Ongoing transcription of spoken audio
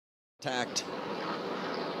Tacked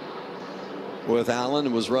with Allen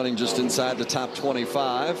and was running just inside the top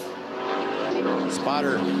 25.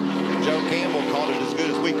 Spotter Joe Campbell called it as good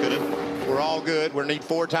as we could have. We're all good. We need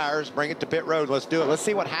 4 tires. Bring it to pit road. Let's do it. Let's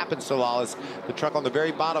see what happens to Lawless. The truck on the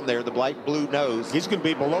very bottom there, the light blue nose. He's going to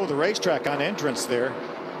be below the racetrack on entrance there.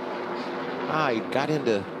 He got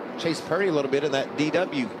into Chase Purdy a little bit in that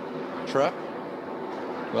DW truck.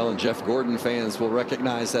 Well, and Jeff Gordon fans will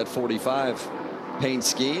recognize that 45 paint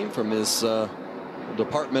scheme from his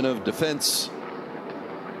Department of Defense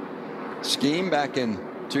scheme back in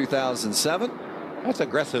 2007. That's an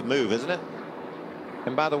aggressive move, isn't it?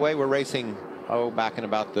 And by the way, we're racing back in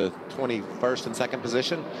about the 21st and 2nd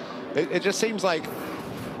position. It just seems like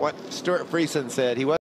what Stuart Friesen said. He was